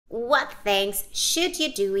What things should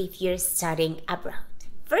you do if you're studying abroad?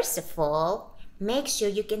 First of all, make sure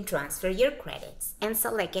you can transfer your credits and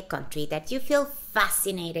select a country that you feel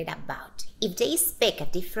fascinated about. If they speak a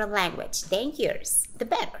different language than yours, the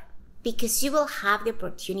better, because you will have the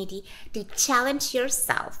opportunity to challenge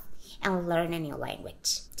yourself and learn a new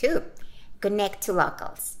language. 2. Connect to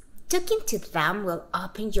locals. Talking to them will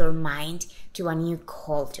open your mind to a new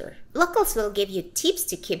culture. Locals will give you tips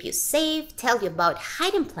to keep you safe, tell you about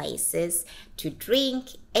hidden places to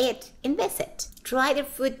drink, eat, and visit. Try their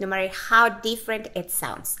food no matter how different it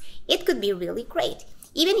sounds. It could be really great.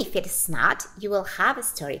 Even if it is not, you will have a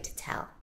story to tell.